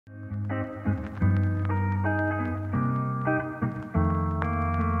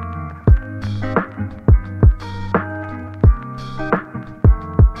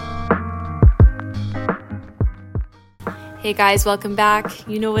Hey guys, welcome back.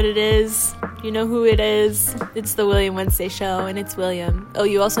 You know what it is. You know who it is. It's the William Wednesday Show, and it's William. Oh,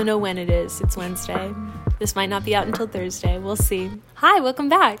 you also know when it is. It's Wednesday. This might not be out until Thursday. We'll see. Hi, welcome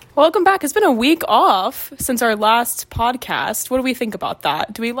back. Welcome back. It's been a week off since our last podcast. What do we think about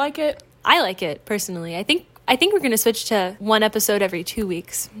that? Do we like it? I like it, personally. I think we're going to switch to one episode every 2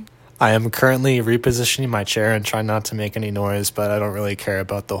 weeks. I am currently repositioning my chair and trying not to make any noise, but I don't really care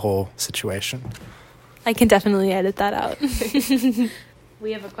about the whole situation. I can definitely edit that out.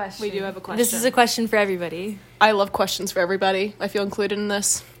 We have a question. We do have a question. This is a question for everybody. I love questions for everybody. I feel included in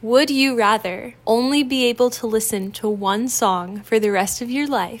this. Would you rather only be able to listen to one song for the rest of your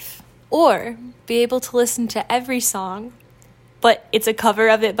life, or be able to listen to every song, but it's a cover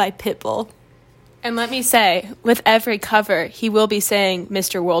of it by Pitbull? And let me say, with every cover, he will be saying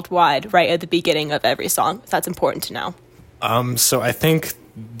Mr. Worldwide right at the beginning of every song. That's important to know. So I think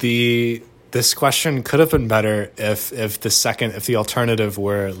this question could have been better if the alternative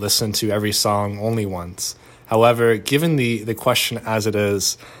were listen to every song only once. However, given the question as it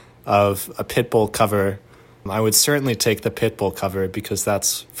is of a Pitbull cover, I would certainly take the Pitbull cover because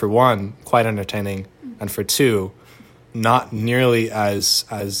that's, for one, quite entertaining, and for two, not nearly as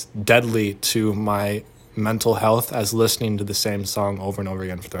deadly to my mental health as listening to the same song over and over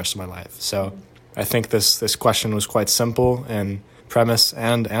again for the rest of my life. So I think this question was quite simple in premise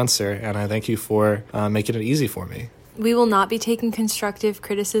and answer, and I thank you for making it easy for me. We will not be taking constructive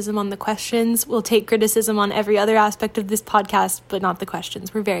criticism on the questions. We'll take criticism on every other aspect of this podcast, but not the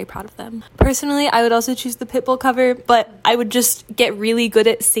questions. We're very proud of them. Personally, I would also choose the Pitbull cover, but I would just get really good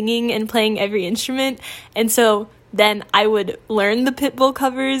at singing and playing every instrument, and so then I would learn the Pitbull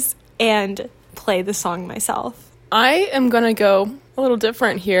covers and play the song myself. I am going to go a little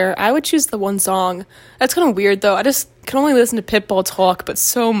different here. I would choose the one song. That's kind of weird, though. I just can only listen to Pitbull talk, but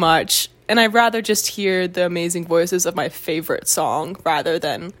so much. And I'd rather just hear the amazing voices of my favorite song rather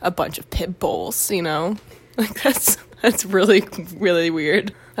than a bunch of Pitbulls, you know? Like, that's really, really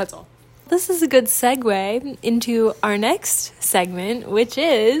weird. That's all. This is a good segue into our next segment, which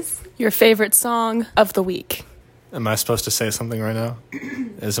is your favorite song of the week. Am I supposed to say something right now?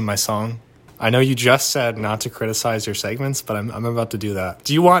 Is it my song? I know you just said not to criticize your segments, but I'm about to do that.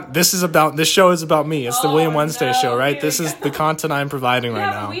 Do you want... This show is about me. It's the William Wednesday show, right? This is the content I'm providing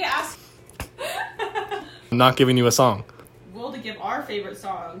right now. We asked... I'm not giving you a song. We'll to give our favorite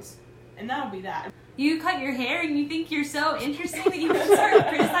songs, and that'll be that. You cut your hair and you think you're so interesting that you can start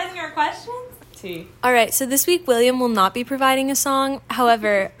criticizing our questions? All right, so this week William will not be providing a song.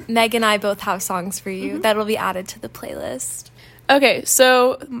 However, Meg and I both have songs for you that will be added to the playlist. Okay,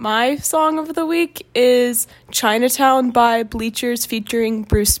 so my song of the week is Chinatown by Bleachers featuring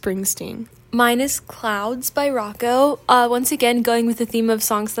Bruce Springsteen. Mine is Clouds by Rocco. Once again, going with the theme of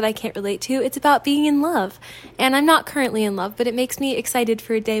songs that I can't relate to, it's about being in love. And I'm not currently in love, but it makes me excited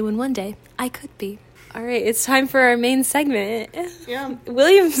for a day when one day I could be. All right, it's time for our main segment. Yeah.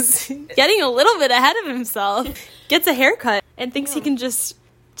 William's getting a little bit ahead of himself, gets a haircut, and thinks he can just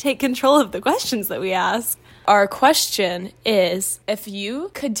take control of the questions that we ask. Our question is, if you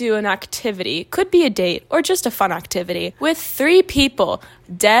could do an activity, could be a date or just a fun activity, with 3 people,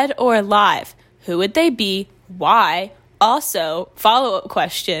 dead or alive, who would they be? Why? Also, follow-up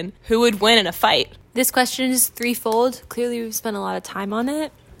question, who would win in a fight? This question is threefold. Clearly, we've spent a lot of time on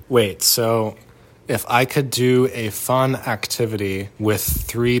it. Wait, so if I could do a fun activity with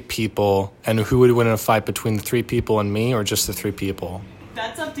 3 people, and who would win in a fight between the 3 people and me, or just the 3 people?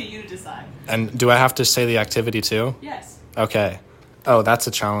 That's up to you to decide. And do I have to say the activity too? Yes. Okay. Oh, that's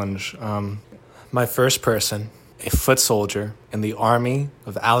a challenge. My first person, a foot soldier in the army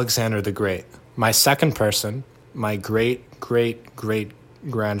of Alexander the Great. My second person, my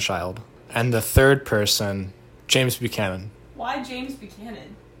great-great-great-grandchild. And the third person, James Buchanan. Why James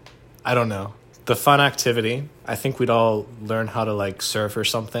Buchanan? I don't know. The fun activity, I think we'd all learn how to surf or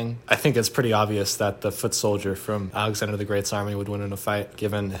something. I think it's pretty obvious that the foot soldier from Alexander the Great's army would win in a fight,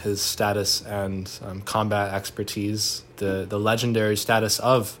 given his status and combat expertise, the legendary status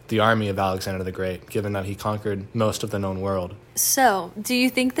of the army of Alexander the Great, given that he conquered most of the known world. So, do you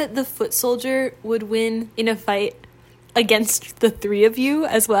think that the foot soldier would win in a fight against the 3 of you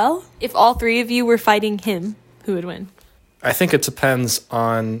as well? If all 3 of you were fighting him, who would win? I think it depends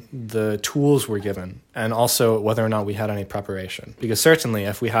on the tools we're given and also whether or not we had any preparation. Because certainly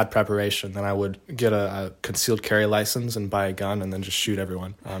if we had preparation, then I would get a concealed carry license and buy a gun and then just shoot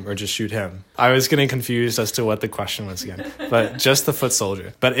everyone or just shoot him. I was getting confused as to what the question was again, but just the foot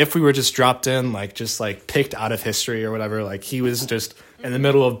soldier. But if we were just dropped in, just picked out of history or whatever, he was just in the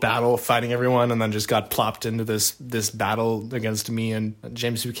middle of battle fighting everyone and then just got plopped into this battle against me and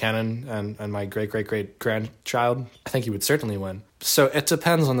James Buchanan and my great-great-great-grandchild, I think he would certainly win. So it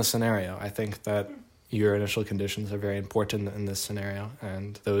depends on the scenario. I think that your initial conditions are very important in this scenario,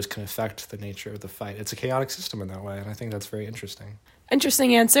 and those can affect the nature of the fight. It's a chaotic system in that way, and I think that's very interesting.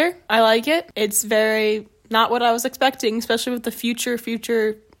 Interesting answer. I like it. It's very not what I was expecting, especially with the future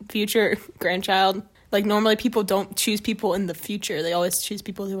grandchild. Like, normally people don't choose people in the future. They always choose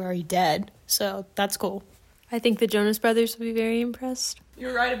people who are already dead. So that's cool. I think the Jonas Brothers will be very impressed.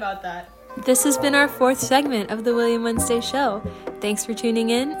 You're right about that. This has been our 4th segment of the William Wednesday Show. Thanks for tuning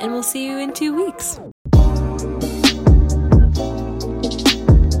in, and we'll see you in 2 weeks.